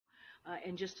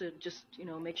And just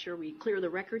make sure we clear the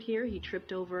record here, he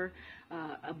tripped over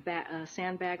a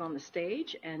sandbag on the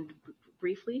stage, and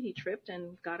briefly he tripped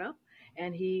and got up,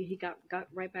 and he got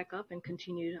right back up and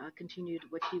continued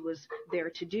what he was there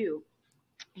to do.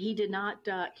 He did not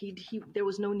he there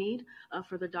was no need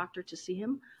for the doctor to see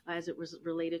him as it was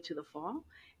related to the fall,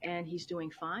 and he's doing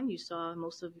fine. You saw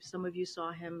some of you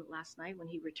saw him last night when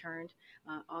he returned,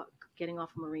 getting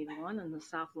off of Marine Lawn on the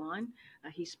South Lawn.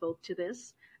 He spoke to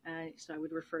this, so I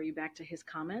would refer you back to his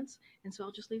comments, and so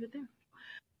I'll just leave it there.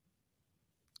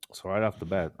 So right off the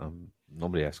bat,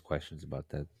 nobody asked questions about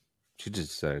that. She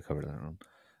just covered that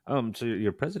on. So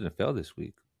your president fell this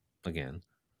week again.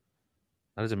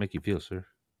 How does it make you feel, sir?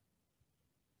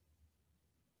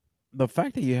 The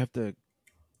fact that you have to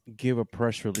give a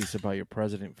press release about your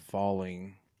president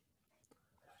falling,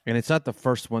 and it's not the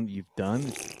first one that you've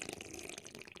done,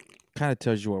 kind of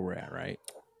tells you where we're at, right?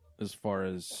 As far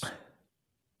as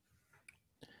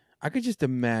I could just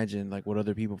imagine, like, what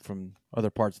other people from other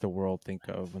parts of the world think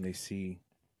of when they see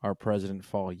our president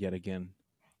fall yet again,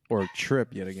 or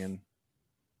trip yet again.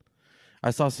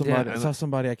 I saw somebody. Yeah, I saw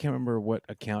somebody. I can't remember what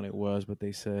account it was, but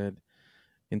they said,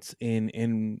 "It's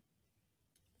in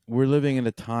we're living in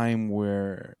a time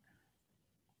where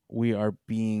we are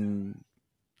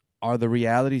the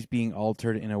realities being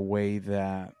altered in a way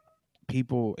that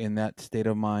people in that state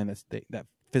of mind, that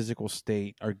physical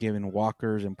state, are given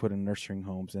walkers and put in nursing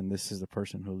homes, and this is the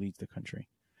person who leads the country,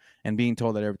 and being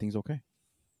told that everything's okay."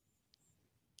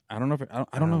 I don't know if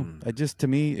I don't know. I just, to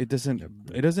me, it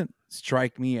doesn't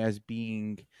strike me as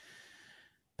being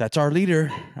that's our leader.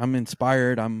 I'm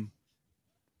inspired. I'm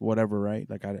whatever, right?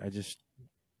 Like I just,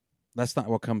 that's not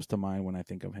what comes to mind when I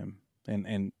think of him,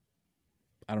 and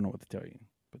I don't know what to tell you.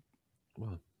 But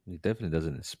well, he definitely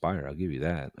doesn't inspire. I'll give you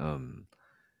that.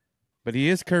 But he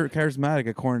is charismatic,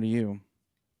 according to you.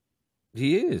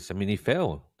 He is. I mean, he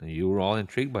fell, and you were all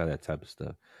intrigued by that type of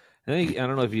stuff. And then I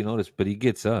don't know if you noticed, but he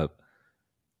gets up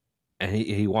and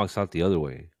he walks out the other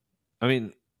way. I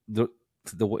mean, the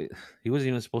way he wasn't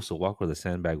even supposed to walk where the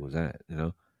sandbag was at.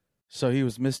 So he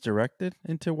was misdirected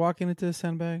into walking into the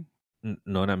sandbag.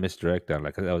 No, not misdirected.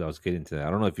 Like I was getting to that.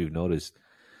 I don't know if you've noticed,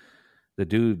 the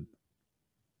dude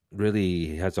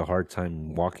really has a hard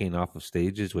time walking off of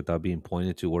stages without being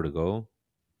pointed to where to go.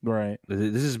 Right.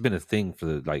 This has been a thing for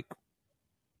the like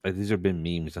these have been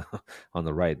memes on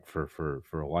the right for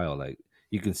a while. Like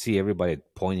you can see everybody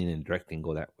pointing and directing,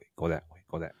 go that way, go that way,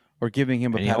 go that way. Or giving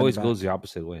him a And pat he on the always back. goes the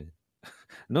opposite way.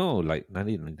 No, like not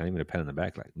even a pat on the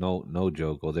back. Like no,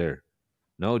 Joe, go there.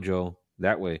 No, Joe,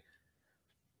 that way.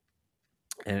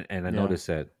 And I noticed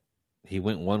that he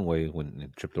went one way when he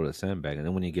tripped over the sandbag, and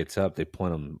then when he gets up, they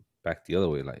point him back the other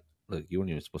way. Like, look, you weren't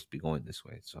even supposed to be going this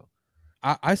way. So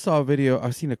I saw a video.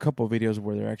 I've seen a couple of videos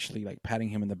where they're actually like patting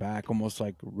him in the back, almost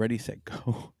like ready, set,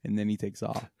 go, and then he takes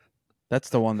off. That's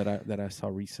the one that I saw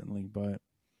recently. But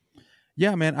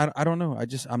yeah, man, I don't know.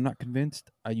 I'm not convinced.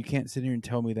 You can't sit here and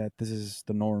tell me that this is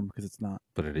the norm, because it's not.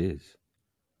 But it is.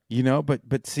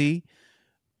 But see,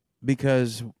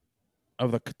 because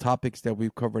of the topics that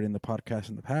we've covered in the podcast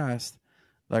in the past,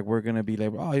 like we're gonna be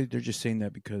like, oh, they're just saying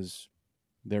that because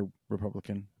they're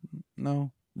Republican.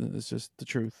 No, it's just the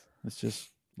truth. It's just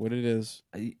what it is.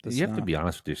 You have to be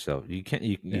honest with yourself. You can't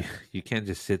you can't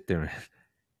just sit there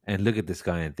and look at this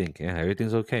guy and think, yeah,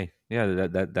 everything's okay. Yeah,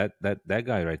 that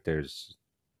guy right there is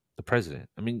the president.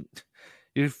 I mean,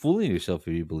 you're fooling yourself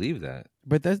if you believe that.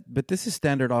 But this is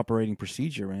standard operating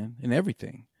procedure, man, in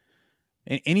everything.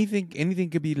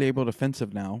 Anything could be labeled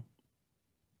offensive now,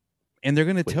 and they're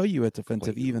going to tell you it's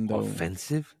offensive, even though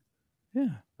offensive.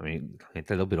 Yeah, I mean, ain't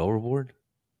that a little bit overboard?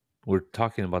 We're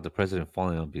talking about the president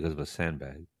falling out because of a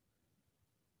sandbag.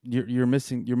 You're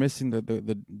missing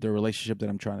the relationship that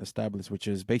I'm trying to establish, which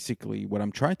is basically what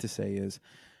I'm trying to say is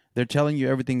they're telling you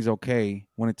everything's okay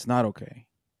when it's not okay,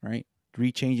 right?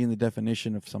 Rechanging the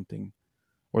definition of something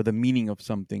or the meaning of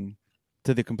something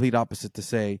to the complete opposite, to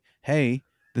say, hey,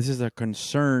 this is a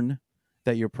concern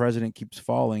that your president keeps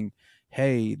falling.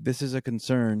 Hey, this is a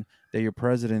concern that your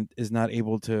president is not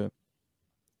able to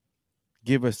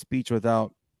give a speech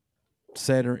without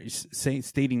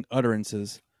stating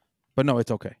utterances. But no,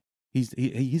 it's okay.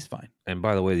 He's fine. And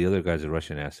by the way, the other guy's a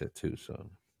Russian asset too. So,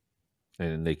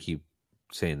 and they keep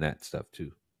saying that stuff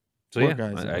too. So What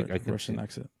yeah, guy's I can Russian see.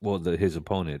 accent? Well, his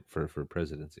opponent for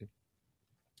presidency.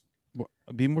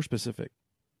 Be more specific.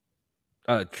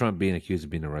 Trump being accused of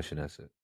being a Russian asset.